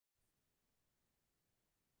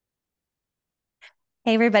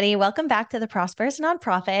Hey, everybody, welcome back to the Prosperous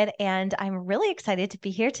Nonprofit. And I'm really excited to be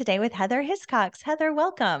here today with Heather Hiscox. Heather,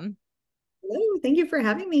 welcome. Hello, thank you for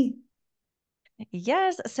having me.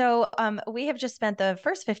 Yes. We have just spent the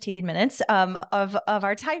first 15 minutes of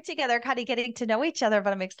our time together, kind of getting to know each other.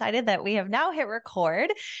 But I'm excited that we have now hit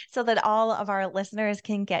record so that all of our listeners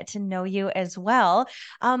can get to know you as well.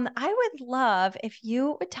 I would love if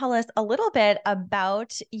you would tell us a little bit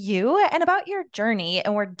about you and about your journey.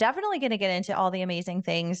 And we're definitely going to get into all the amazing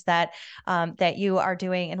things that you are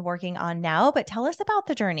doing and working on now. But tell us about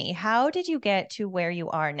the journey. How did you get to where you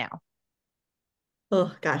are now?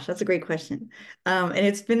 Oh gosh, that's a great question. And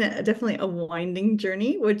it's been definitely a winding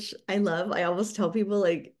journey, which I love. I always tell people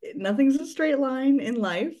like nothing's a straight line in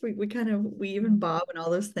life. We kind of weave and bob and all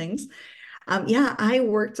those things. Yeah, I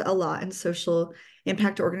worked a lot in social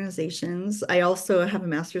impact organizations. I also have a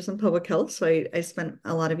master's in public health, so I spent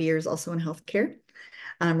a lot of years also in healthcare,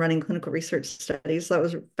 running clinical research studies. So that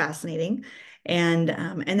was fascinating, and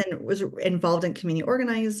then was involved in community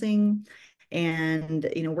organizing, and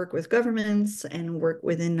work with governments and work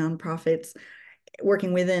within nonprofits,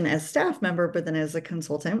 working within as staff member, but then as a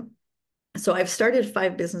consultant. So I've started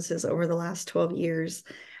 5 businesses over the last 12 years.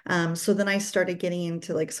 So then I started getting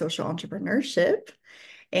into like social entrepreneurship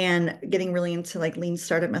and getting really into like lean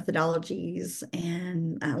startup methodologies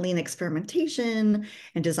and lean experimentation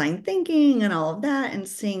and design thinking and all of that, and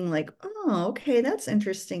seeing like, oh, okay, that's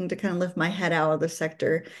interesting to kind of lift my head out of the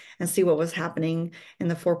sector and see what was happening in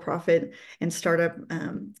the for-profit and startup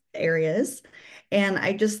areas. And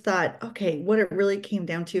I just thought, okay, what it really came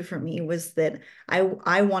down to for me was that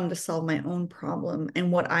I wanted to solve my own problem,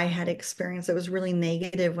 and what I had experienced that was really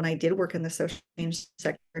negative when I did work in the social change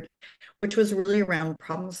sector, which was really around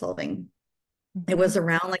problem solving. It Mhm. was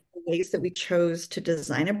around like the ways that we chose to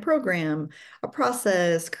design a program, a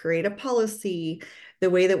process, create a policy, the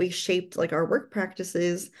way that we shaped like our work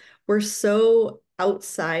practices were so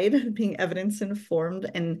outside of being evidence informed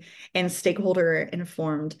and stakeholder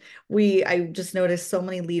informed. I just noticed so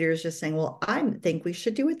many leaders just saying, well, I think we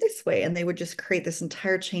should do it this way. And they would just create this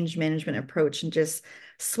entire change management approach and just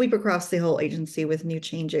sweep across the whole agency with new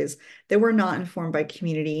changes that were not informed by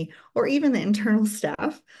community or even the internal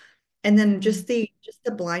staff. And then Mm. just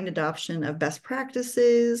the blind adoption of best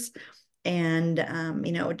practices, and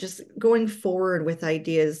just going forward with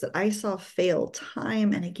ideas that I saw fail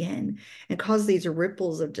time and again and cause these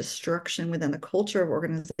ripples of destruction within the culture of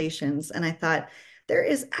organizations. And I thought, there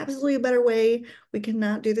is absolutely a better way. We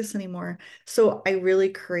cannot do this anymore. So I really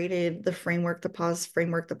created the framework, the pause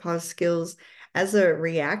skills, as a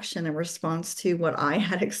reaction and response to what I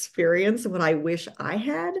had experienced and what I wish I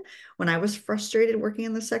had when I was frustrated working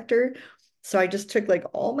in the sector. So I just took like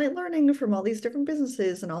all my learning from all these different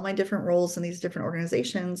businesses and all my different roles in these different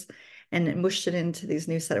organizations and mushed it into these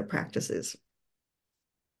new set of practices.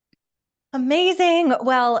 Amazing.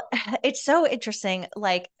 Well, it's so interesting.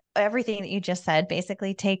 Like everything that you just said,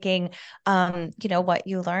 basically taking, what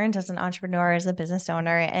you learned as an entrepreneur, as a business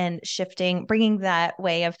owner, and shifting, bringing that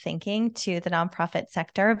way of thinking to the nonprofit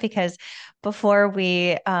sector. Because before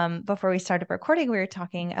we started recording, we were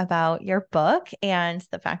talking about your book and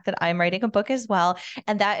the fact that I'm writing a book as well,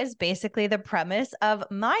 and that is basically the premise of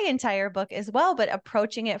my entire book as well, but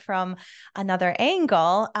approaching it from another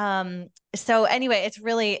angle. So anyway, it's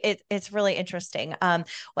really interesting.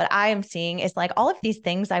 What I am seeing is like all of these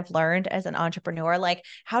things I've learned as an entrepreneur, like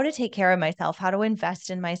how to take care of myself, how to invest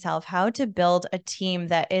in myself, how to build a team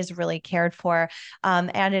that is really cared for,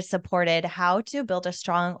 and is supported, how to build a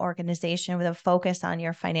strong organization with a focus on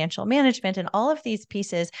your financial management, and all of these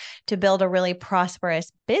pieces to build a really prosperous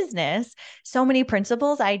business. So many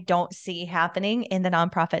principles I don't see happening in the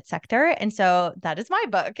nonprofit sector. And so that is my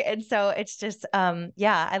book. And so it's just,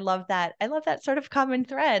 yeah, I love that. I love that sort of common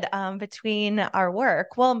thread between our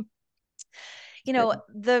work. Well,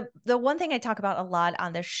 the one thing I talk about a lot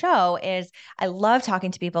on this show is I love talking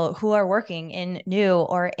to people who are working in new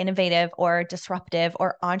or innovative or disruptive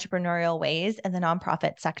or entrepreneurial ways in the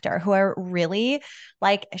nonprofit sector, who are really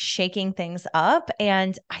like shaking things up.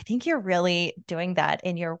 And I think you're really doing that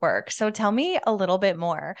in your work. So tell me a little bit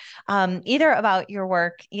more, either about your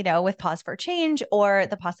work, with Pause for Change or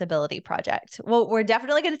the Possibility Project. Well, we're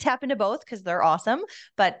definitely going to tap into both because they're awesome,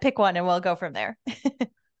 but pick one and we'll go from there.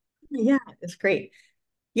 Yeah, it's great.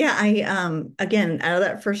 Yeah, I again, out of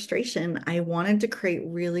that frustration, I wanted to create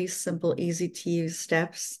really simple, easy to use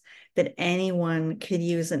steps that anyone could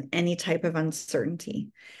use in any type of uncertainty.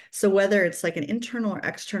 So whether it's like an internal or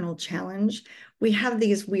external challenge, we have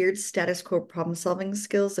these weird status quo problem solving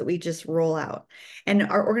skills that we just roll out. And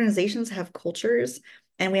our organizations have cultures,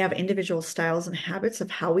 and we have individual styles and habits of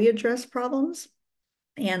how we address problems.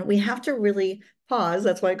 And we have to really pause.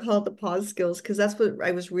 That's why I call it the pause skills, because that's what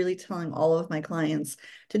I was really telling all of my clients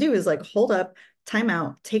to do is like hold up, time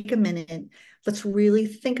out, take a minute. Let's really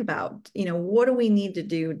think about, what do we need to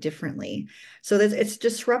do differently? So that it's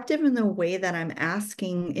disruptive in the way that I'm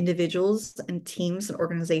asking individuals and teams and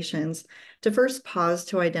organizations to first pause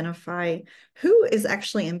to identify who is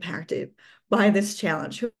actually impacted by this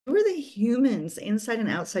challenge. Who are the humans inside and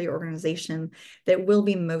outside your organization that will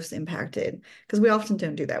be most impacted? Because we often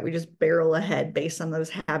don't do that. We just barrel ahead based on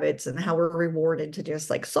those habits and how we're rewarded to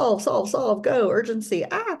just like solve, solve, solve, go, urgency.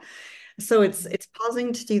 So it's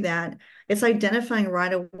pausing to do that. It's identifying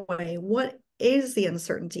right away what is the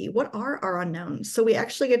uncertainty? What are our unknowns? So we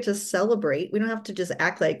actually get to celebrate. We don't have to just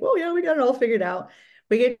act like, well, yeah, we got it all figured out.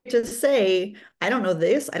 We get to say, I don't know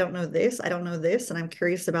this, I don't know this, I don't know this, and I'm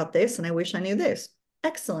curious about this, and I wish I knew this.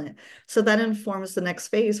 Excellent. So that informs the next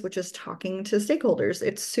phase, which is talking to stakeholders.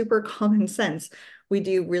 It's super common sense. We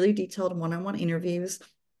do really detailed one-on-one interviews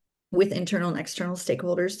with internal and external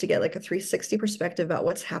stakeholders to get like a 360 perspective about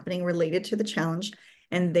what's happening related to the challenge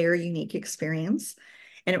and their unique experience.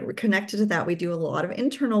 And connected to that, we do a lot of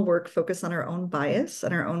internal work, focus on our own bias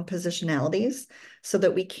and our own positionalities so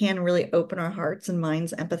that we can really open our hearts and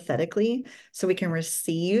minds empathetically so we can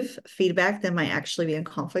receive feedback that might actually be in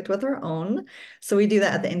conflict with our own. So we do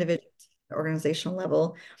that at the individual organizational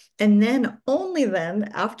level. And then only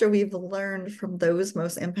then, after we've learned from those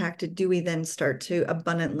most impacted, do we then start to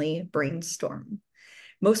abundantly brainstorm.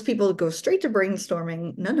 Most people go straight to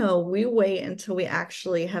brainstorming. No, we wait until we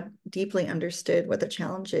actually have deeply understood what the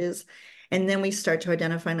challenge is. And then we start to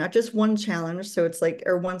identify not just one challenge, so it's like,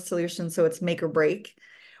 or one solution, so it's make or break.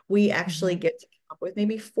 We actually get to come up with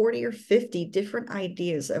maybe 40 or 50 different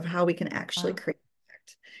ideas of how we can actually create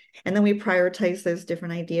impact. And then we prioritize those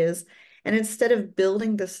different ideas. And instead of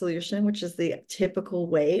building the solution, which is the typical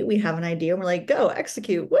way, we have an idea and we're like, go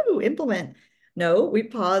execute, woo, implement. No, we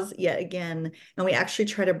pause yet again, and we actually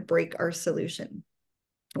try to break our solution.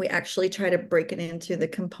 We actually try to break it into the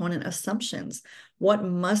component assumptions. What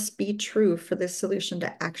must be true for this solution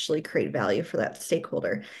to actually create value for that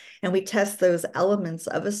stakeholder? And we test those elements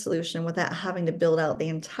of a solution without having to build out the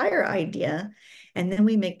entire idea. And then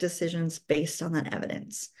we make decisions based on that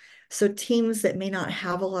evidence. So teams that may not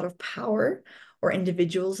have a lot of power or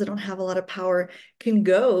individuals that don't have a lot of power can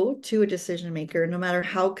go to a decision maker, no matter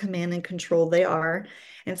how command and control they are,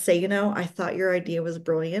 and say, I thought your idea was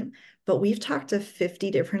brilliant, but we've talked to 50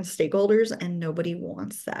 different stakeholders and nobody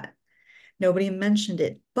wants that. Nobody mentioned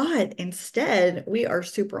it, but instead we are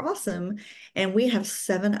super awesome. And we have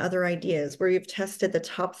 7 other ideas where we've tested the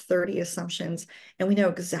top 30 assumptions and we know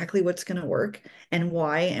exactly what's going to work and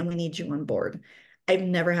why, and we need you on board. I've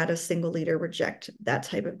never had a single leader reject that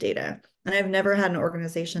type of data. And I've never had an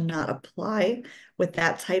organization not apply with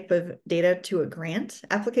that type of data to a grant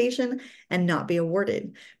application and not be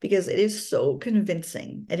awarded because it is so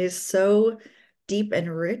convincing. It is so deep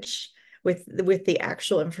and rich with the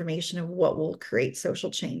actual information of what will create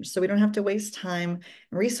social change. So we don't have to waste time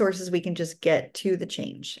and resources. We can just get to the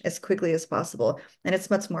change as quickly as possible. And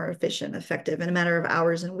it's much more efficient, effective in a matter of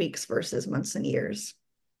hours and weeks versus months and years.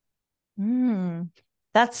 Mm,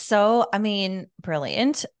 that's so,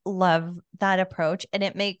 brilliant. Love that approach. And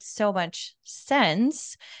it makes so much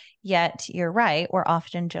sense. Yet you're right. We're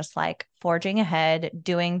often just like forging ahead,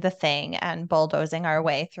 doing the thing and bulldozing our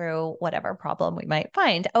way through whatever problem we might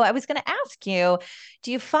find. Oh, I was going to ask you,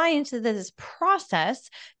 do you find this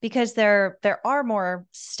process, because there are more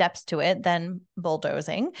steps to it than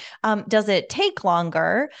bulldozing? Does it take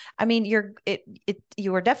longer?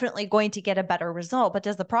 You are definitely going to get a better result, but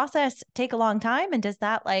does the process take a long time? And does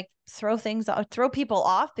that like throw people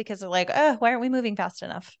off because they're like, oh, why aren't we moving fast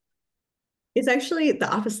enough? It's actually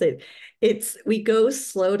the opposite. It's we go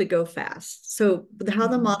slow to go fast. So how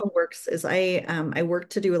the Mhm. model works is I work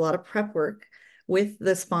to do a lot of prep work with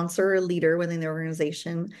the sponsor or leader within the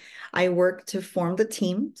organization. I work to form the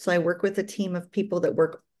team. So I work with a team of people that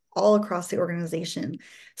work all across the organization.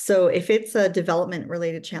 So if it's a development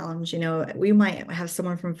related challenge, we might have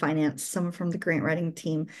someone from finance, someone from the grant writing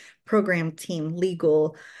team, program team,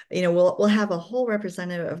 legal, we'll have a whole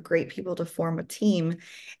representative of great people to form a team.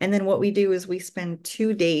 And then what we do is we spend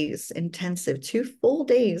 2 days intensive, 2 full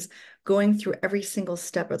days going through every single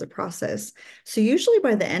step of the process. So usually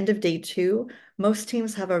by the end of day 2, most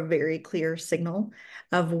teams have a very clear signal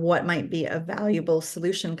of what might be a valuable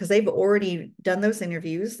solution because they've already done those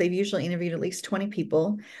interviews. They've usually interviewed at least 20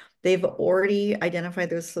 people. They've already identified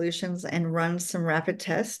those solutions and run some rapid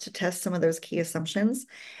tests to test some of those key assumptions.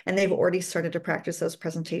 And they've already started to practice those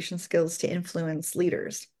presentation skills to influence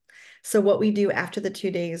leaders. So what we do after the 2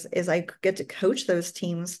 days is I get to coach those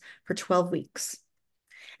teams for 12 weeks.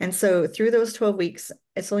 And so through those 12 weeks,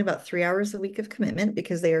 it's only about 3 hours a week of commitment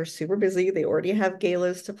because they are super busy. They already have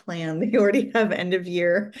galas to plan. They already have end of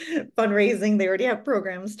year fundraising. They already have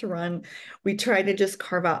programs to run. We try to just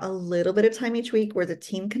carve out a little bit of time each week where the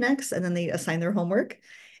team connects and then they assign their homework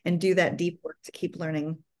and do that deep work to keep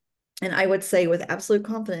learning. And I would say with absolute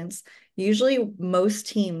confidence, usually most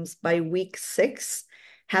teams by week 6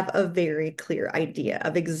 have a very clear idea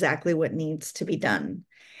of exactly what needs to be done.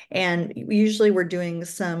 And usually we're doing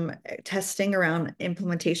some testing around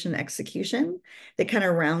implementation and execution that kind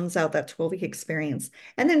of rounds out that 12-week experience.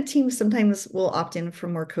 And then teams sometimes will opt in for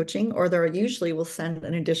more coaching, or they usually will send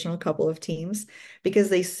an additional couple of teams because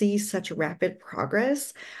they see such rapid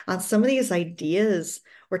progress on some of these ideas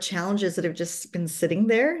or challenges that have just been sitting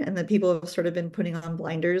there and that people have sort of been putting on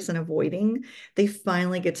blinders and avoiding. They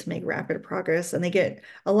finally get to make rapid progress and they get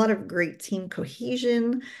a lot of great team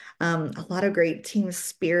cohesion, a lot of great team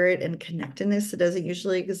spirit and connectedness that doesn't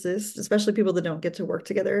usually exist, especially people that don't get to work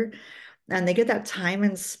together. And they get that time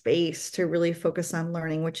and space to really focus on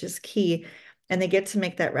learning, which is key. And they get to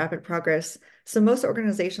make that rapid progress. So most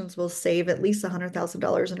organizations will save at least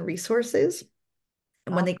 $100,000 in resources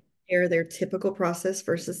when Wow. they compare their typical process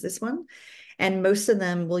versus this one. And most of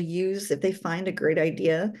them will use, if they find a great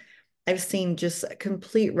idea, I've seen just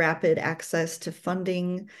complete rapid access to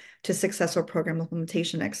funding, to successful program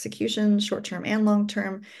implementation, execution, short term and long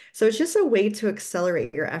term. So it's just a way to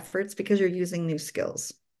accelerate your efforts because you're using new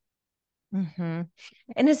skills. Mm-hmm.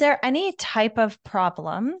 And is there any type of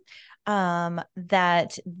problem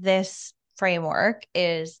that this framework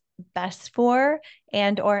is best for,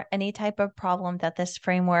 and or any type of problem that this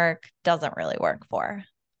framework doesn't really work for?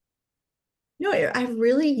 No, I've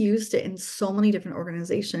really used it in so many different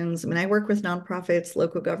organizations. I mean, I work with nonprofits,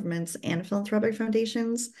 local governments, and philanthropic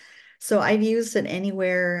foundations. So I've used it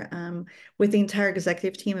anywhere with the entire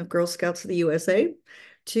executive team of Girl Scouts of the USA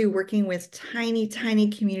to working with tiny, tiny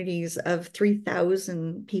communities of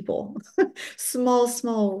 3,000 people,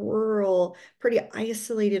 small, rural, pretty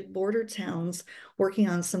isolated border towns working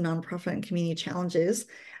on some nonprofit and community challenges.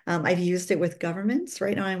 I've used it with governments.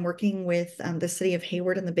 Right now, I'm working with the city of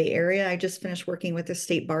Hayward in the Bay Area. I just finished working with the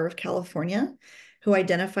State Bar of California, who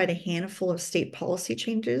identified a handful of state policy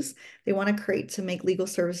changes they want to create to make legal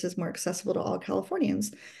services more accessible to all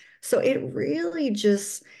Californians. So it really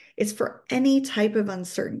just, it's for any type of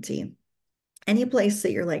uncertainty, any place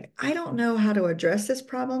that you're like, I don't know how to address this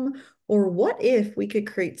problem, or what if we could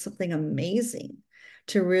create something amazing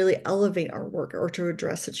to really elevate our work or to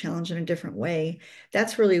address a challenge in a different way.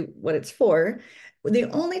 That's really what it's for. The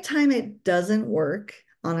only time it doesn't work,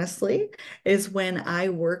 honestly, is when I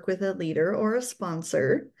work with a leader or a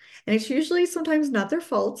sponsor. And it's usually sometimes not their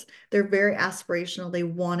fault. They're very aspirational. They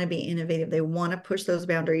want to be innovative. They want to push those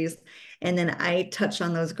boundaries. And then I touch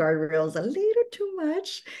on those guardrails a little too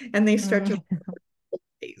much, and they start to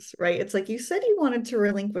Mm-hmm. right? It's like you said you wanted to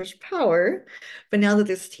relinquish power, but now that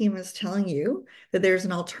this team is telling you that there's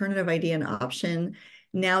an alternative idea and option,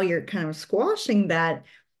 now you're kind of squashing that.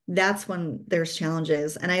 That's when there's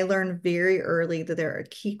challenges. And I learned very early that there are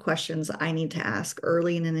key questions I need to ask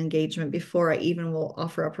early in an engagement before I even will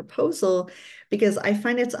offer a proposal, because I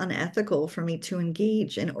find it's unethical for me to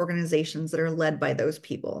engage in organizations that are led by those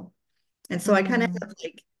people. And so I kind of have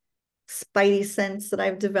like spidey sense that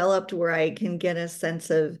I've developed where I can get a sense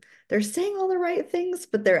of they're saying all the right things,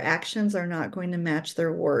 but their actions are not going to match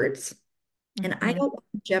their words. And I Mm-hmm. don't want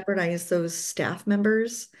to jeopardize those staff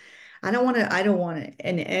members. I don't want to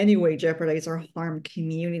in any way jeopardize or harm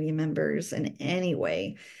community members in any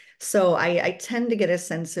way. So I tend to get a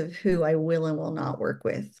sense of who I will and will not work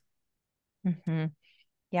with. Mm-hmm.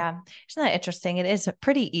 Yeah. Isn't that interesting? It is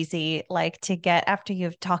pretty easy, like to get after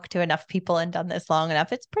you've talked to enough people and done this long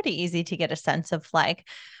enough, it's pretty easy to get a sense of like,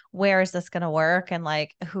 where is this going to work? And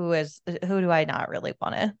like, who do I not really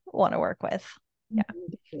want to work with? Yeah.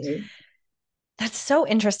 That's so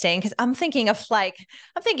interesting because I'm thinking of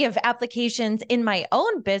applications in my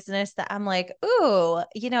own business that I'm like, ooh,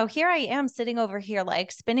 here I am sitting over here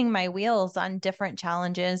like spinning my wheels on different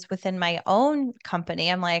challenges within my own company.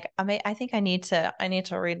 I'm like, I think I need to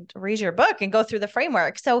read your book and go through the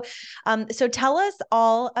framework. So tell us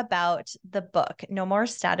all about the book, No More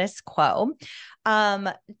Status Quo. Um,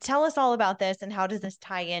 Tell us all about this and how does this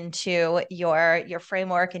tie into your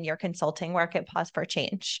framework and your consulting work at Pause for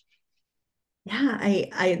Change? Yeah,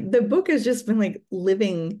 the book has just been like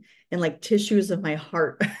living in like tissues of my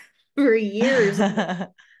heart for years.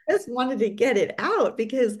 Just wanted to get it out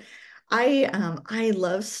because I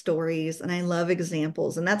love stories and I love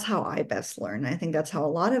examples, and that's how I best learn. I think that's how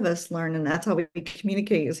a lot of us learn, and that's how we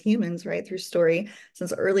communicate as humans, right? Through story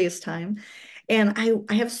since earliest time. And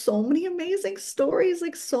I have so many amazing stories,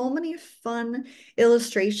 like so many fun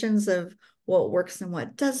illustrations of what works and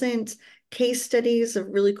what doesn't, case studies of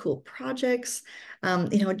really cool projects,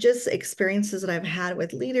 just experiences that I've had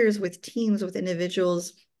with leaders, with teams, with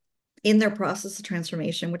individuals in their process of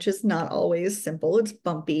transformation, which is not always simple. It's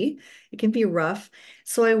bumpy, it can be rough.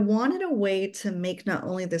 So I wanted a way to make not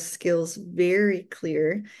only the skills very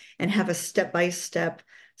clear and have a step-by-step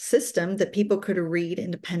system that people could read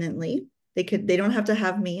independently. They don't have to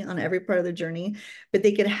have me on every part of the journey, but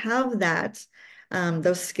they could have that,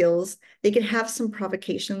 those skills. They could have some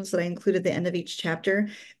provocations that I include at the end of each chapter,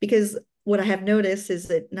 because what I have noticed is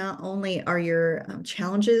that not only are your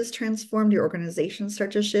challenges transformed, your organizations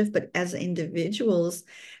start to shift, but as individuals,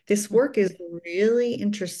 this work is really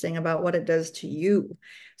interesting about what it does to you.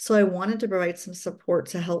 So I wanted to provide some support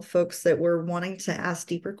to help folks that were wanting to ask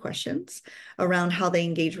deeper questions around how they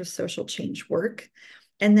engage with social change work.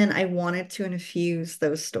 And then I wanted to infuse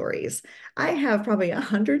those stories. I have probably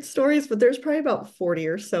 100 stories, but there's probably about 40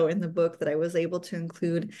 or so in the book that I was able to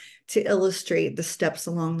include to illustrate the steps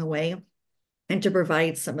along the way and to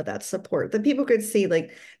provide some of that support that people could see,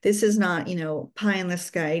 like, this is not, pie in the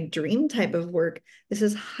sky dream type of work. This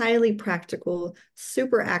is highly practical,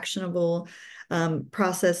 super actionable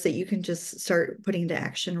process that you can just start putting into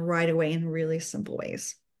action right away in really simple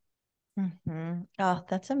ways. Oh,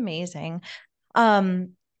 that's amazing.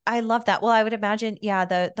 Um, I love that. Well, I would imagine, yeah,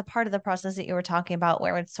 the part of the process that you were talking about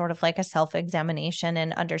where it's sort of like a self-examination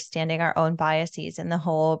and understanding our own biases in the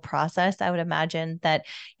whole process, I would imagine that,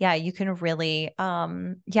 yeah, you can really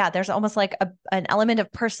yeah, there's almost like an element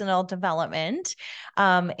of personal development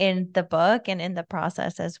in the book and in the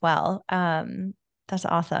process as well. That's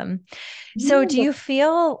awesome. So do Yeah. you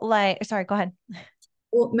feel like, sorry, go ahead.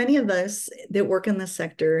 Well, many of us that work in the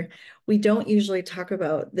sector, we don't usually talk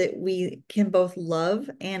about that we can both love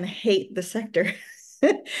and hate the sector.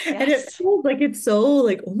 And it Yes. feels like it's so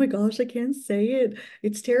like, oh my gosh, I can't say it.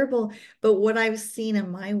 It's terrible. But what I've seen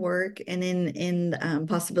in my work and in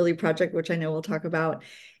Possibility Project, which I know we'll talk about,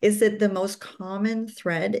 is that the most common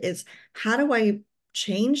thread is, how do I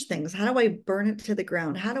change things? How do I burn it to the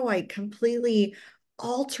ground? How do I completely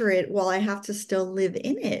alter it while I have to still live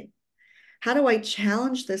in it? How do I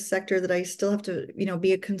challenge this sector that I still have to,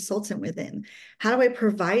 be a consultant within? How do I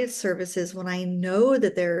provide services when I know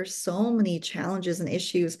that there are so many challenges and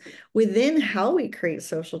issues within how we create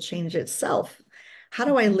social change itself? How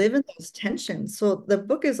do I Mhm. live in those tensions? So the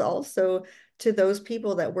book is also to those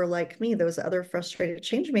people that were like me, those other frustrated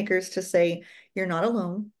change makers, to say, you're not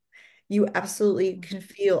alone. You absolutely can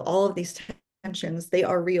feel all of these tensions. They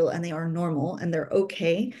are real and they are normal and they're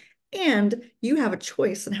okay. And you have a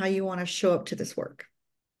choice in how you want to show up to this work.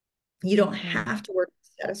 You don't Mhm. have to work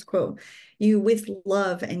status quo. You, with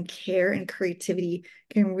love and care and creativity,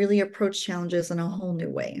 can really approach challenges in a whole new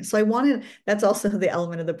way. So that's also the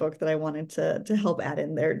element of the book that I wanted to help add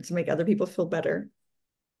in there to make other people feel better.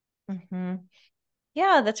 Mhm.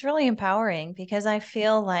 Yeah, that's really empowering because I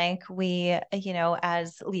feel like we,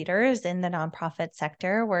 as leaders in the nonprofit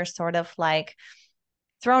sector, we're sort of like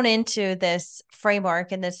thrown into this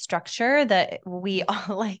framework and this structure that we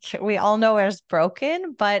all we all know is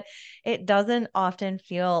broken, but it doesn't often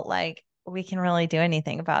feel like we can really do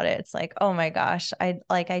anything about it. It's like, oh my gosh, I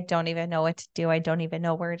don't even know what to do. I don't even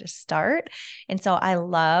know where to start. And so I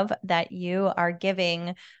love that you are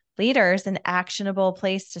giving leaders an actionable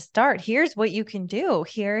place to start. Here's what you can do.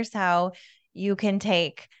 Here's how you can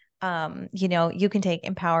take you can take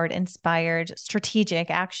empowered, inspired,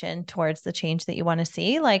 strategic action towards the change that you want to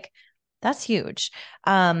see. Like that's huge.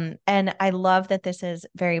 And I love that this is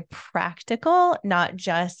very practical, not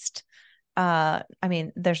just I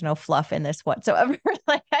mean, there's no fluff in this whatsoever.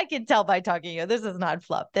 Like I can tell by talking to you, this is not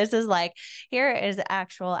fluff. This is like, here is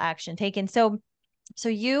actual action taken. So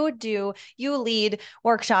you lead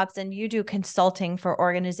workshops and you do consulting for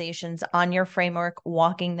organizations on your framework,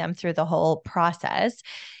 walking them through the whole process.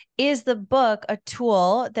 Is the book a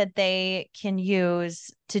tool that they can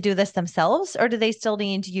use to do this themselves, or do they still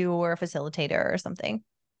need you or a facilitator or something?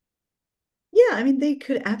 Yeah, I mean, they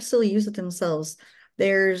could absolutely use it themselves.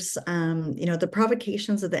 There's, the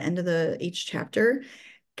provocations at the end of the each chapter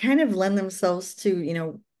kind of lend themselves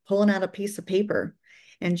to, pulling out a piece of paper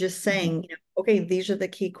and just Mhm. saying, okay, these are the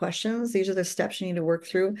key questions. These are the steps you need to work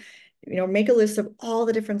through. Make a list of all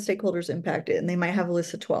the different stakeholders impacted, and they might have a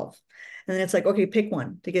list of 12. And then it's like, okay, pick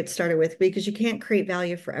one to get started with, because you can't create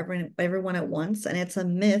value for everyone at once. And it's a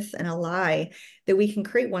myth and a lie that we can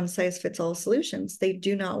create one size fits all solutions. They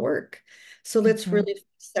do not work. So let's Mhm. really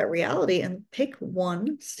face that reality and pick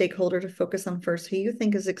one stakeholder to focus on first, who you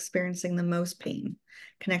think is experiencing the most pain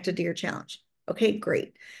connected to your challenge. Okay,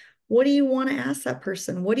 great. What do you want to ask that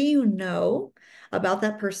person? What do you know about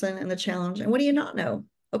that person and the challenge? And what do you not know?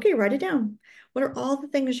 Okay, write it down. What are all the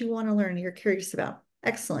things you want to learn, you're curious about?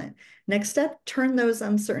 Excellent. Next step, turn those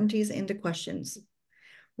uncertainties into questions.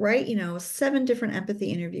 Write, 7 different empathy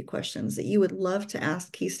interview questions that you would love to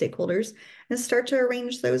ask key stakeholders and start to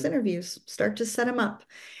arrange those interviews, start to set them up.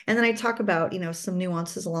 And then I talk about, some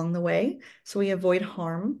nuances along the way so we avoid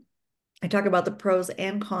harm. I talk about the pros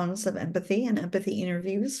and cons of empathy and empathy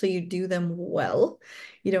interviews so you do them well.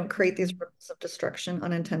 You don't create these ripples of destruction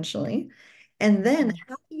unintentionally. And then Mhm.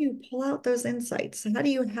 how do you pull out those insights? How do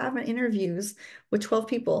you have interviews with 12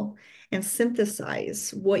 people and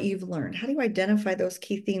synthesize what you've learned? How do you identify those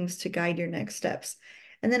key themes to guide your next steps?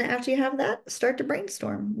 And then after you have that, start to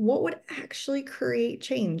brainstorm. What would actually create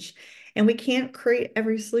change? And we can't create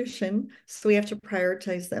every solution, so we have to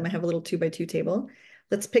prioritize them. I have a little 2x2 table.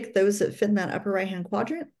 Let's pick those that fit in that upper right-hand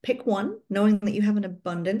quadrant. Pick one, knowing that you have an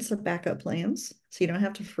abundance of backup plans, so you don't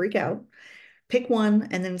have to freak out. Pick one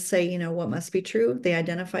and then say, what must be true. They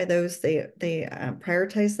identify those, they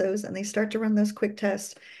prioritize those, and they start to run those quick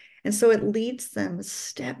tests. And so it leads them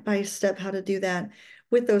step by step how to do that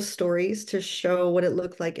with those stories to show what it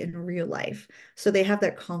looked like in real life. So they have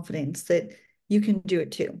that confidence that you can do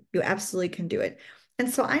it too. You absolutely can do it. And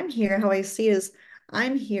so I'm here, how I see is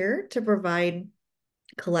I'm here to provide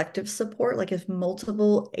collective support. Like if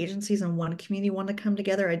multiple agencies in one community want to come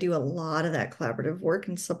together, I do a lot of that collaborative work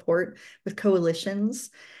and support with coalitions.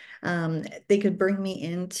 They could bring me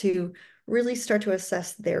in to really start to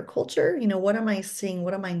assess their culture. What am I seeing?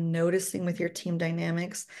 What am I noticing with your team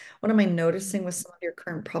dynamics? What am I noticing with some of your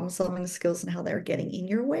current problem solving skills and how they're getting in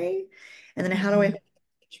your way? And then how do I Mhm.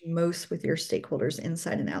 engage most with your stakeholders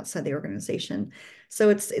inside and outside the organization? So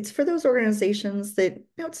it's for those organizations that,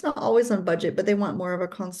 it's not always on budget, but they want more of a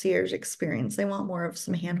concierge experience. They want more of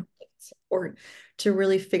some Mhm. hand support to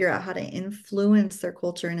really figure out how to influence their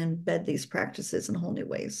culture and embed these practices in whole new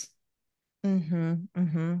ways.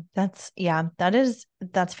 That's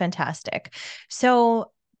fantastic.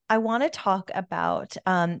 So I want to talk about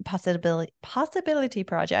possibility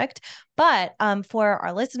project, but for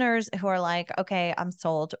our listeners who are like, okay, I'm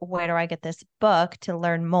sold. Where do I get this book to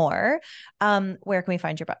learn more? Where can we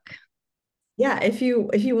find your book? Yeah, if you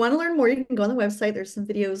want to learn more, you can go on the website. There's some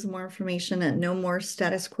videos and more information at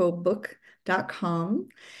nomorestatusquobook.com.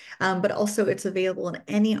 But also it's available in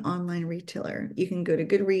any online retailer. You can go to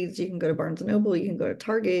Goodreads, you can go to Barnes& and Noble, you can go to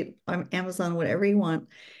Target, on Amazon, whatever you want.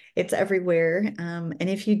 It's everywhere. And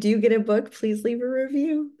if you do get a book, please leave a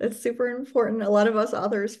review. That's super important. A lot of us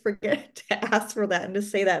authors forget to ask for that and to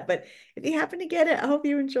say that. But if you happen to get it, I hope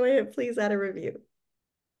you enjoy it. Please add a review.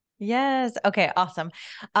 Yes. Okay. Awesome.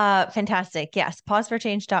 Fantastic. Yes.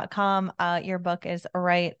 Pauseforchange.com. Your book is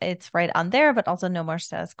right. It's right on there, but also no more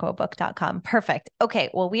status quo book.com. Perfect. Okay.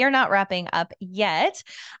 Well, we are not wrapping up yet.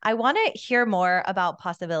 I want to hear more about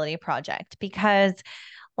Possibility Project because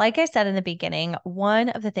like I said in the beginning, one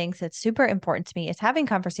of the things that's super important to me is having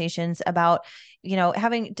conversations about,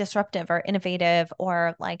 having disruptive or innovative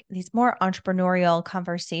or like these more entrepreneurial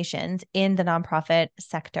conversations in the nonprofit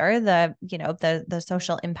sector, the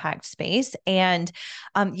social impact space. And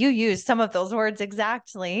you use some of those words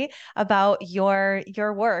exactly about your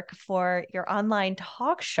work for your online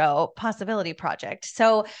talk show Possibility Project.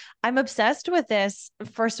 So I'm obsessed with this,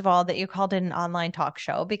 first of all, that you called it an online talk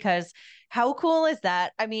show because how cool is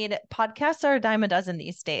that? I mean, podcasts are a dime a dozen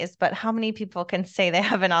these days, but how many people can say they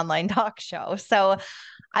have an online talk show? So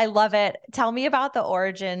I love it. Tell me about the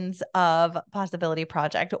origins of Possibility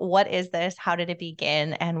Project. What is this? How did it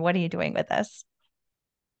begin? And what are you doing with this?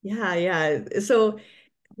 Yeah, yeah. So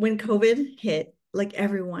when COVID hit, like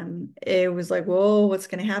everyone, it was like, whoa, what's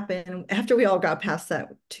going to happen? After we all got past that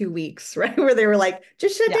 2 weeks, right? Where they were like,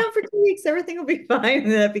 just shut Yeah. down for 2 weeks, everything will be fine.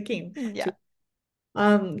 And that became Yeah. two.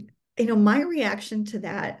 Um, my reaction to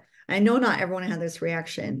that, I know not everyone had this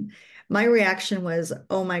reaction. My reaction was,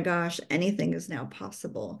 oh my gosh, anything is now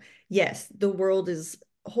possible. Yes, the world is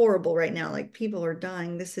horrible right now. Like people are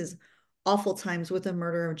dying. This is awful times with the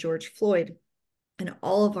murder of George Floyd and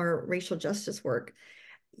all of our racial justice work.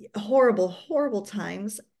 Horrible, horrible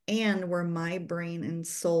times. And where my brain and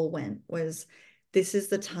soul went was this is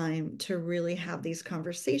the time to really have these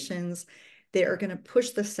conversations that are going to push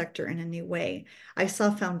the sector in a new way. I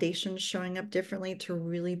saw foundations showing up differently to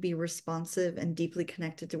really be responsive and deeply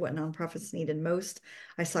connected to what nonprofits needed most.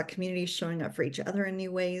 I saw communities showing up for each other in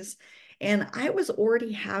new ways. And I was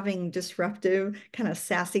already having disruptive, kind of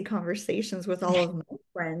sassy conversations with all of my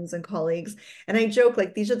friends and colleagues. And I joke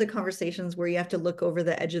like these are the conversations where you have to look over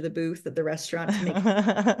the edge of the booth at the restaurant to make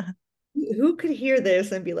who could hear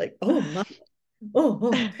this and be like, oh my. Oh,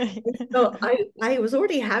 oh. So I was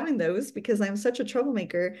already having those because I'm such a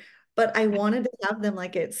troublemaker, but I wanted to have them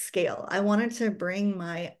like at scale. I wanted to bring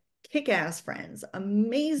my kick-ass friends,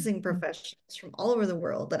 amazing Mhm, professionals from all over the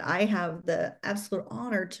world that I have the absolute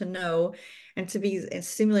honor to know and to be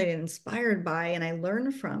stimulated and inspired by, and I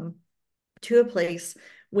learn from, to a place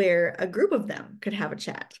where a group of them could have a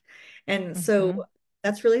chat. And so mhm,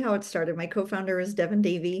 that's really how it started. My co-founder is Devin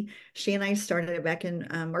Davey. She and I started it back in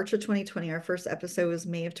March of 2020. Our first episode was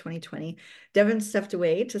May of 2020. Devin stepped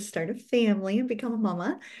away to start a family and become a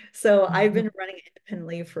mama. So I've mhm, been running it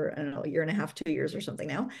independently for, I don't know, a year and a half, 2 years or something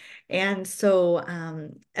now. And so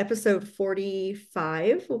episode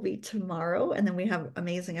 45 will be tomorrow. And then we have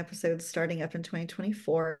amazing episodes starting up in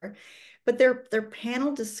 2024. But they're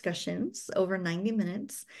panel discussions over 90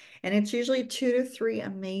 minutes, and it's usually 2 to 3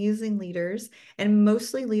 amazing leaders and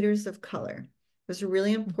mostly leaders of color. It was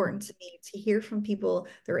really mhm, important to me to hear from people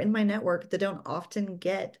that are in my network that don't often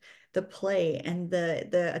get the play and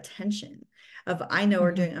the attention of I know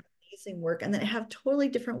are mhm, doing amazing work and that have totally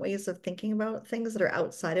different ways of thinking about things that are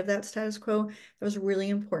outside of that status quo. That was really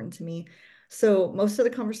important to me. So most of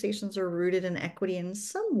the conversations are rooted in equity in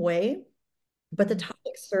some way, but the mhm,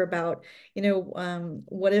 topics are about,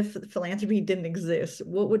 what if philanthropy didn't exist?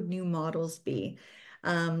 What would new models be?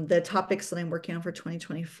 The topics that I'm working on for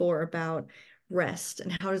 2024 about rest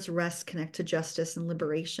and how does rest connect to justice and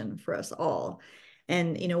liberation for us all?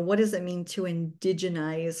 And, what does it mean to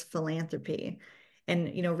indigenize philanthropy and,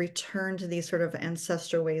 return to these sort of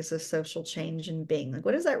ancestral ways of social change and being? Like,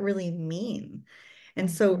 what does that really mean? And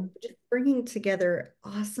so mhm, just bringing together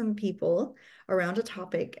awesome people around a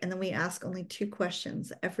topic, and then we ask only 2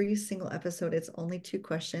 questions. Every single episode, it's only 2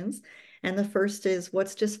 questions. And the first is,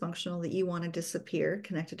 what's dysfunctional that you want to disappear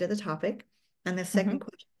connected to the topic? And the second mhm,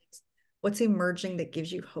 question is, what's emerging that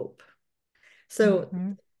gives you hope? So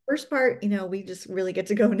mhm. first part, we just really get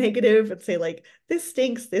to go negative and say like, this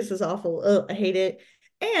stinks, this is awful, oh, I hate it.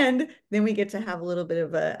 And then we get to have a little bit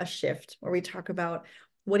of a shift where we talk about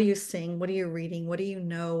what are you seeing, what are you reading, what do you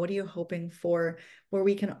know, what are you hoping for, where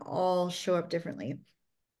we can all show up differently.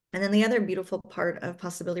 And then the other beautiful part of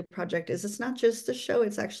Possibility Project is it's not just a show,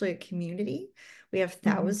 it's actually a community. We have Mhm.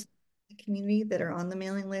 thousands in the community that are on the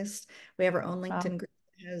mailing list. We have our own Wow. LinkedIn group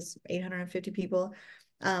that has 850 people.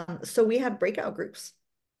 So we have breakout groups.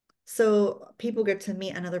 So people get to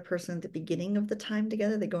meet another person at the beginning of the time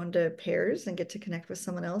together. They go into pairs and get to connect with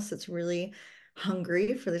someone else that's really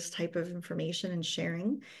hungry for this type of information and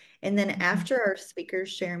sharing. And then Mhm, after our speakers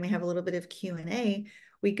share and we have a little bit of Q&A,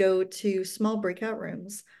 we go to small breakout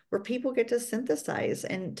rooms where people get to synthesize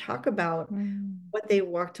and talk about mm, what they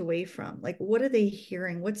walked away from. Like, what are they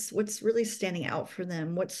hearing? What's really standing out for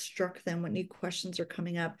them? What struck them? What new questions are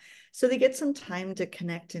coming up? So they get some time to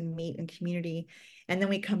connect and meet in community. And then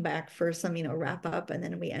we come back for some, wrap up, and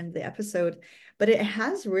then we end the episode. But it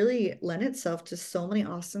has really lent itself to so many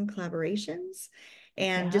awesome collaborations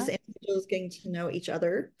and just yeah. individuals getting to know each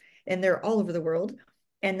other. And they're all over the world.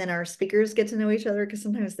 And then our speakers get to know each other because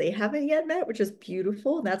sometimes they haven't yet met, which is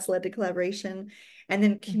beautiful. That's led to collaboration. And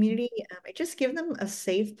then Mhm, community, I just give them a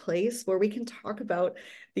safe place where we can talk about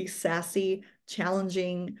these sassy,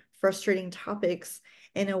 challenging, frustrating topics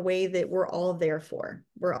in a way that we're all there for.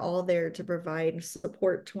 We're all there to provide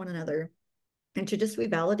support to one another and to just be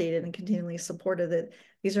validated and continually supported that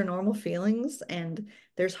these are normal feelings and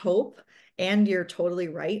there's hope, and you're totally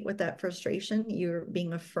right with that frustration. You're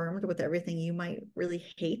being affirmed with everything you might really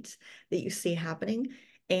hate that you see happening,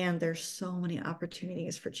 and there's so many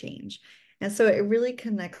opportunities for change. And so it really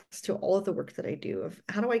connects to all of the work that I do of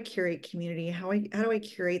how do I curate community, how do I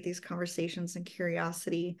curate these conversations and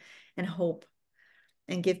curiosity and hope,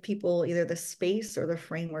 and give people either the space or the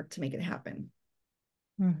framework to make it happen.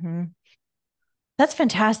 mhm. That's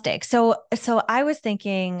fantastic. So I was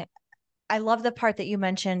thinking, I love the part that you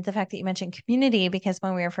mentioned, the fact that you mentioned community, because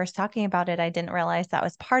when we were first talking about it, I didn't realize that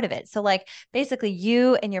was part of it. So, like, basically,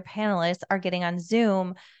 you and your panelists are getting on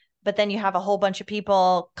Zoom, but then you have a whole bunch of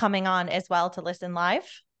people coming on as well to listen live.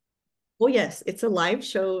 Well, yes, it's a live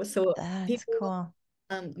show. So That's people, cool.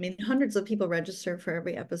 I mean, hundreds of people register for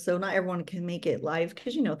every episode. Not everyone can make it live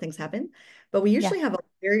because things happen. But we Yeah. usually have a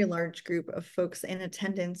very large group of folks in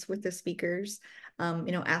attendance with the speakers,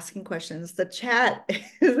 asking questions. The chat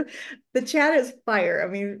the chat is fire.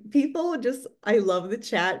 I mean, people just I love the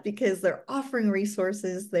chat because they're offering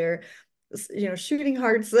resources. They're shooting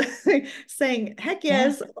hearts, saying, heck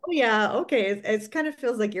Yeah. yes, oh yeah, okay. It's kind of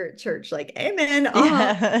feels like you're at church, like, amen,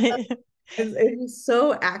 Yeah. it's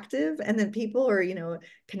so active, and then people are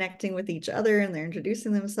connecting with each other and they're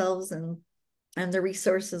introducing themselves, and the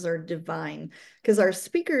resources are divine because our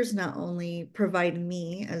speakers not only provide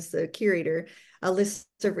me as the curator, a list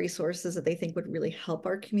of resources that they think would really help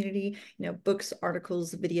our community, books,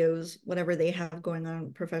 articles, videos, whatever they have going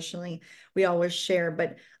on professionally, we always share.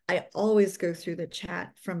 But I always go through the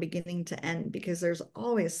chat from beginning to end because there's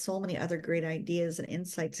always so many other great ideas and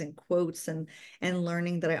insights and quotes and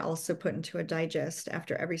learning that I also put into a digest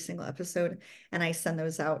after every single episode. And I send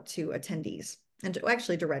those out to attendees and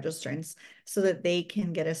actually to registrants so that they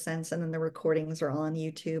can get a sense. And then the recordings are all on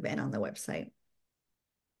YouTube and on the website.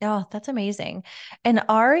 Oh, that's amazing. And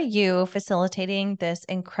are you facilitating this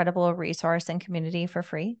incredible resource and community for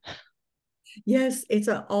free? Yes, it's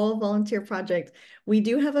an all volunteer project. We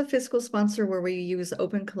do have a fiscal sponsor where we use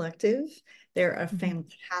Open Collective. They're a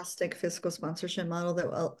Mhm. fantastic fiscal sponsorship model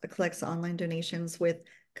that collects online donations with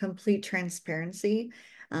complete transparency.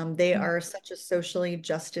 They Mm. are such a socially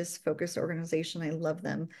justice focused organization. I love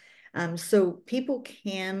them. So people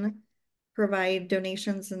can provide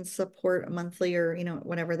donations and support monthly or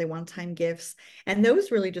whatever they want, time gifts, and those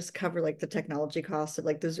really just cover like the technology costs of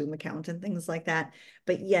like the Zoom account and things like that.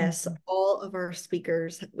 But yes, Mhm. all of our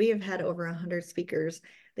speakers, we have had over 100 speakers.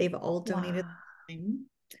 They've all donated Wow. time.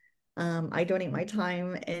 I donate my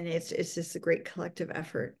time, and it's just a great collective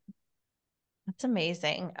effort. That's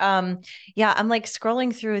amazing. Yeah, I'm like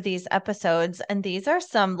scrolling through these episodes, and these are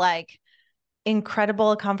some like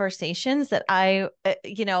incredible conversations that I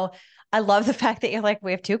love the fact that you're like,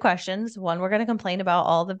 we have two questions. One, we're going to complain about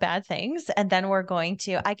all the bad things. And then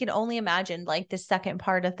I can only imagine like the second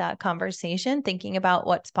part of that conversation, thinking about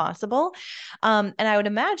what's possible. And I would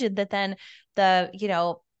imagine that then the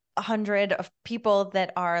 100 of people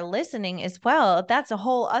that are listening as well, that's a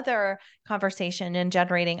whole other conversation and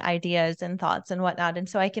generating ideas and thoughts and whatnot. And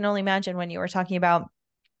so I can only imagine when you were talking about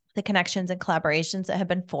the connections and collaborations that have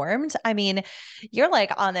been formed. I mean, you're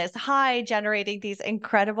like on this high generating these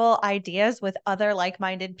incredible ideas with other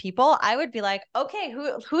like-minded people. I would be like, okay,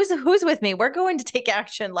 who's with me? We're going to take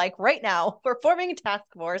action like right now. We're forming a task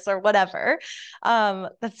force or whatever.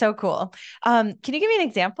 That's so cool. Can you give me an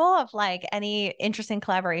example of like any interesting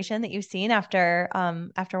collaboration that you've seen after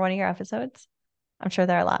one of your episodes? I'm sure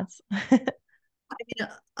there are lots. I mean,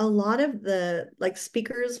 a lot of the like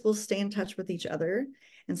speakers will stay in touch with each other,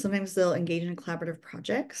 and sometimes they'll engage in collaborative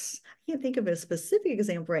projects. I can't think of a specific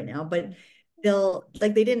example right now, but they'll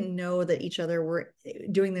like they didn't know that each other were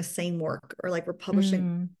doing the same work or like we're publishing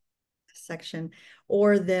Mm, section,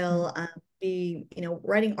 or mm, they'll be,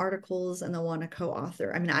 writing articles and they'll want to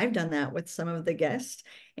co-author. I mean, I've done that with some of the guests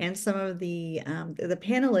and some of the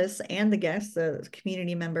panelists and the guests, the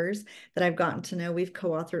community members that I've gotten to know. We've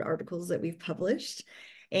co-authored articles that we've published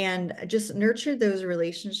and just nurtured those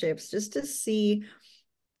relationships just to see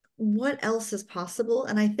what else is possible.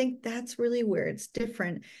 And I think that's really where it's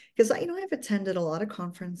different because I've attended a lot of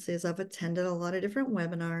conferences, I've attended a lot of different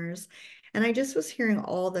webinars, and I just was hearing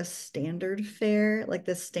all the standard fare, like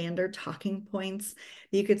the standard talking points.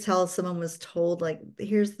 You could tell someone was told, like,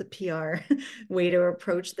 here's the PR way to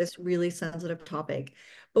approach this really sensitive topic.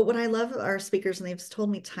 But what I love our speakers, and they've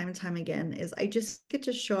told me time and time again, is I just get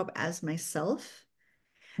to show up as myself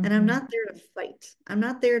and I'm mhm, not there to fight. I'm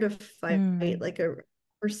not there to fight mm, like a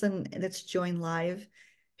person that's joined live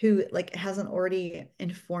who like hasn't already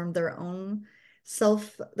informed their own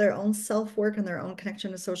self-work and their own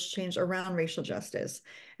connection to social change around racial justice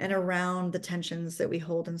and around the tensions that we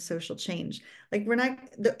hold in social change. Like we're not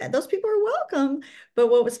those people are welcome, but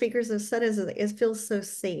what speakers have said is that it feels so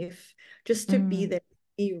safe just to be mm, there,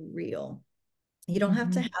 be real. You don't have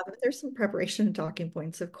to mhm, have it. There's some preparation and talking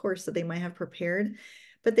points, of course, that they might have prepared,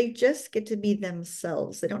 but they just get to be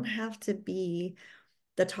themselves. They don't have to be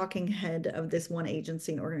the talking head of this one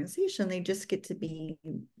agency and organization. They just get to be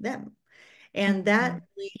them. And that mhm,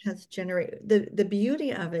 really has generated the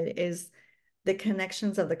beauty of it is the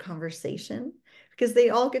connections of the conversation because they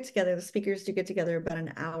all get together. The speakers do get together about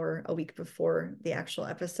an hour a week before the actual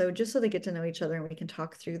episode, just so they get to know each other and we can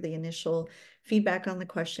talk through the initial feedback on the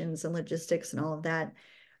questions and logistics and all of that.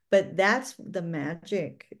 But that's the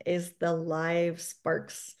magic is the live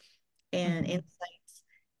sparks and mhm, insights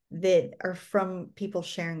that are from people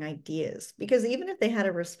sharing ideas. Because even if they had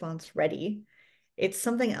a response ready, it's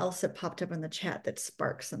something else that popped up in the chat that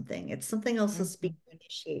sparks something. It's something else the speaker mhm,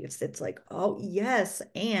 initiates. It's like, oh, yes,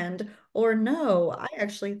 and or mhm, no, I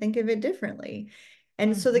actually think of it differently.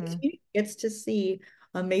 And so the mhm, community gets to see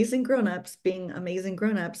amazing grown-ups being amazing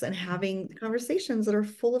grown-ups and having conversations that are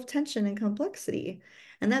full of tension and complexity.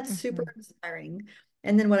 And that's super mhm, inspiring.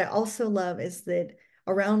 And then what I also love is that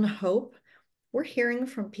around hope, we're hearing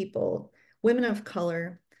from people, women of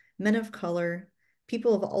color, men of color,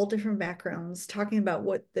 people of all different backgrounds, talking about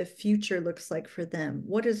what the future looks like for them.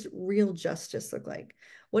 What does real justice look like?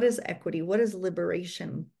 What is equity? What is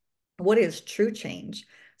liberation? what is true change?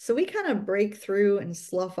 So we kind of break through and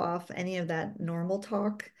slough off any of that normal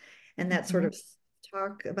talk and that sort Mhm. of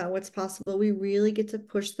talk about what's possible. We really get to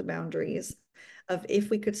push the boundaries of, if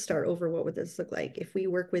we could start over, what would this look like? If we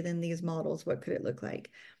work within these models, what could it look like?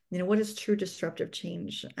 What does true disruptive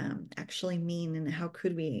change actually mean, and how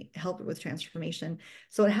could we help it with transformation?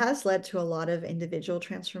 So it has led to a lot of individual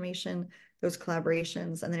transformation, those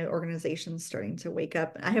collaborations, and then organizations starting to wake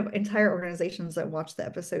up. I have entire organizations that watch the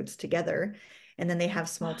episodes together, and then they have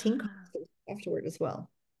small team Wow. conversations afterward as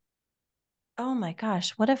well. Oh my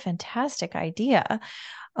gosh, what a fantastic idea.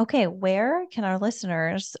 Okay, where can our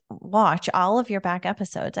listeners watch all of your back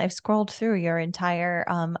episodes? I've scrolled through your entire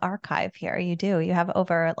archive here. You do. You have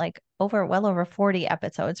well over 40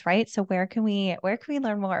 episodes, right? So where can we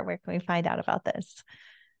learn more? Where can we find out about this?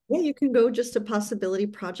 Yeah, you can go just to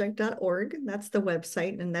possibilityproject.org. That's the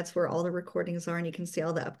website, and that's where all the recordings are, and you can see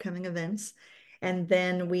all the upcoming events. And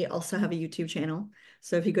then we also have a YouTube channel.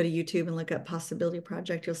 So if you go to YouTube and look up Possibility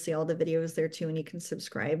Project, you'll see all the videos there too, and you can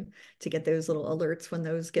subscribe to get those little alerts when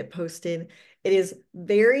those get posted. It is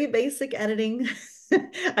very basic editing.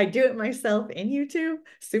 I do it myself in YouTube.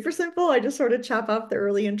 Super simple. I just sort of chop off the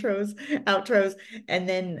early intros, outros, and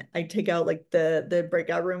then I take out like the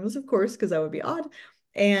breakout rooms, of course, because that would be odd,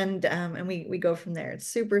 and we go from there. It's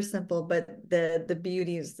super simple, but the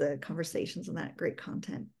beauty is the conversations and that great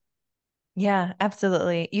content. Yeah,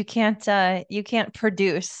 absolutely. You can't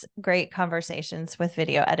produce great conversations with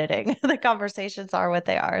video editing. The conversations are what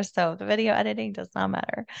they are. So the video editing does not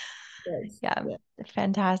matter. Yes. Yeah, Yeah.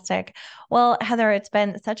 fantastic. Well, Heather, it's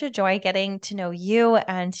been such a joy getting to know you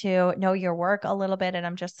and to know your work a little bit. And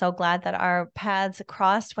I'm just so glad that our paths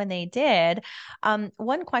crossed when they did.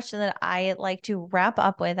 One question that I like to wrap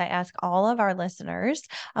up with, I ask all of our listeners,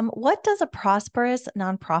 what does a prosperous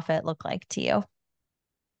nonprofit look like to you?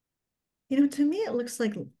 To me, it looks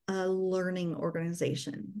like a learning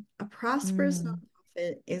organization. A prosperous Mm,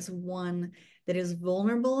 nonprofit is one that is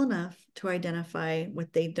vulnerable enough to identify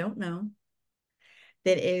what they don't know,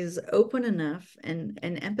 that is open enough and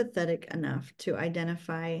empathetic enough to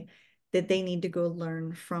identify that they need to go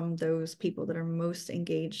learn from those people that are most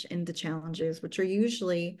engaged in the challenges, which are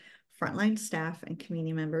usually frontline staff and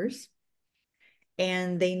community members.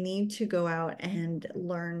 And they need to go out and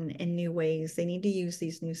learn in new ways. They need to use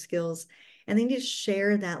these new skills, and they need to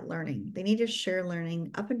share that learning. They need to share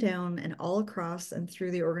learning up and down and all across and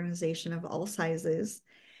through the organization of all sizes.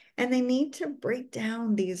 And they need to break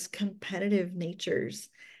down these competitive natures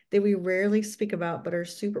that we rarely speak about, but are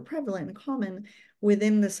super prevalent and common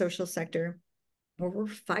within the social sector, where we're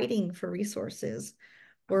fighting for resources,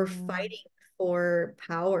 we're mm, fighting for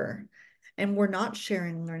power, and we're not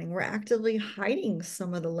sharing learning. We're actively hiding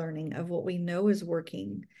some of the learning of what we know is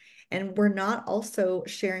working, and we're not also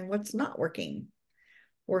sharing what's not working.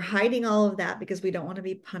 We're hiding all of that because we don't want to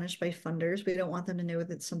be punished by funders. We don't want them to know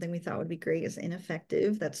that something we thought would be great is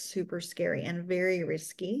ineffective. That's super scary and very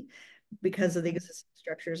risky because of the mhm, existing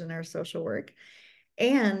structures in our social work.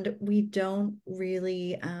 And we don't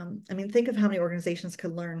really, I mean, think of how many organizations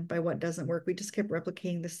could learn by what doesn't work. We just kept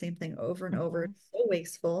replicating the same thing over and over. mhm, It's so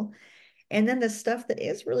wasteful. And then the stuff that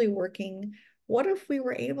is really working, what if we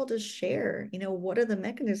were able to share? What are the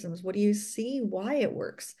mechanisms? What do you see why it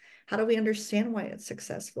works? How do we understand why it's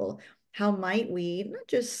successful? How might we not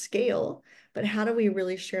just scale, but how do we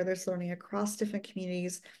really share this learning across different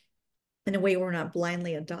communities in a way we're not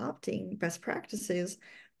blindly adopting best practices,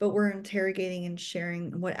 but we're interrogating and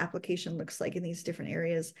sharing what application looks like in these different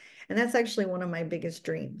areas. And that's actually one of my biggest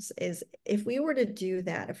dreams, is if we were to do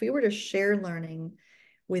that, if we were to share learning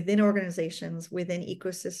within organizations, within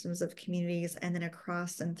ecosystems of communities, and then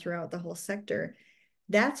across and throughout the whole sector,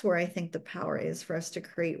 that's where I think the power is for us to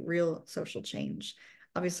create real social change.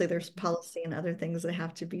 Obviously, there's mhm, policy and other things that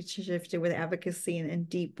have to be shifted with advocacy and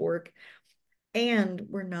deep work, and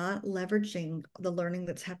we're not leveraging the learning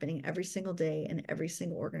that's happening every single day in every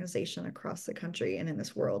single organization across the country and in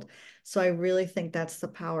this world. So I really think that's the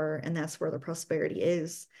power, and that's where the prosperity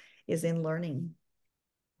is in learning.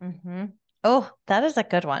 mhm. Oh, that is a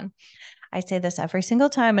good one. I say this every single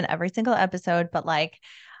time in every single episode, but like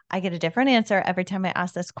I get a different answer every time I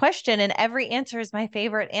ask this question. And every answer is my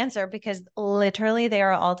favorite answer because literally they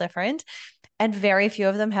are all different. And very few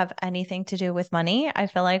of them have anything to do with money. I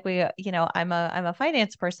feel like I'm a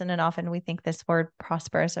finance person, and often we think this word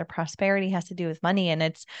prosperous or prosperity has to do with money. And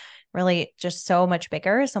it's really just so much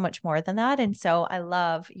bigger, so much more than that. And so I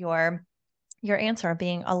love your answer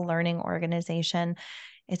being a learning organization.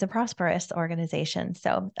 is a prosperous organization.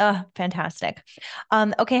 So, fantastic.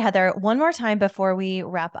 Okay, Heather, one more time before we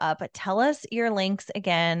wrap up, tell us your links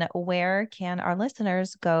again. Where can our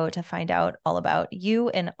listeners go to find out all about you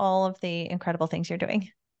and all of the incredible things you're doing?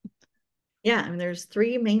 Yeah, I mean, there's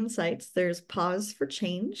three main sites. There's Pause for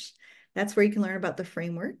Change. That's where you can learn about the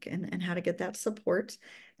framework and how to get that support.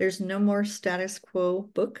 There's No More Status Quo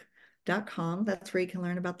Book.com. That's where you can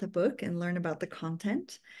learn about the book and learn about the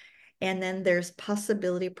content. And then there's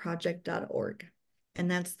possibilityproject.org. And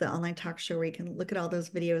that's the online talk show where you can look at all those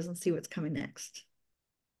videos and see what's coming next.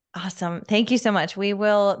 Awesome. Thank you so much. We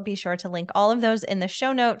will be sure to link all of those in the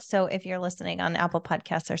show notes. So if you're listening on Apple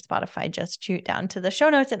Podcasts or Spotify, just shoot down to the show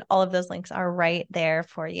notes and all of those links are right there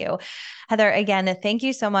for you. Heather, again, thank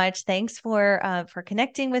you so much. Thanks for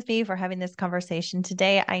connecting with me, for having this conversation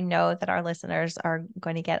today. I know that our listeners are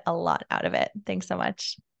going to get a lot out of it. Thanks so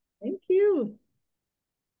much. Thank you.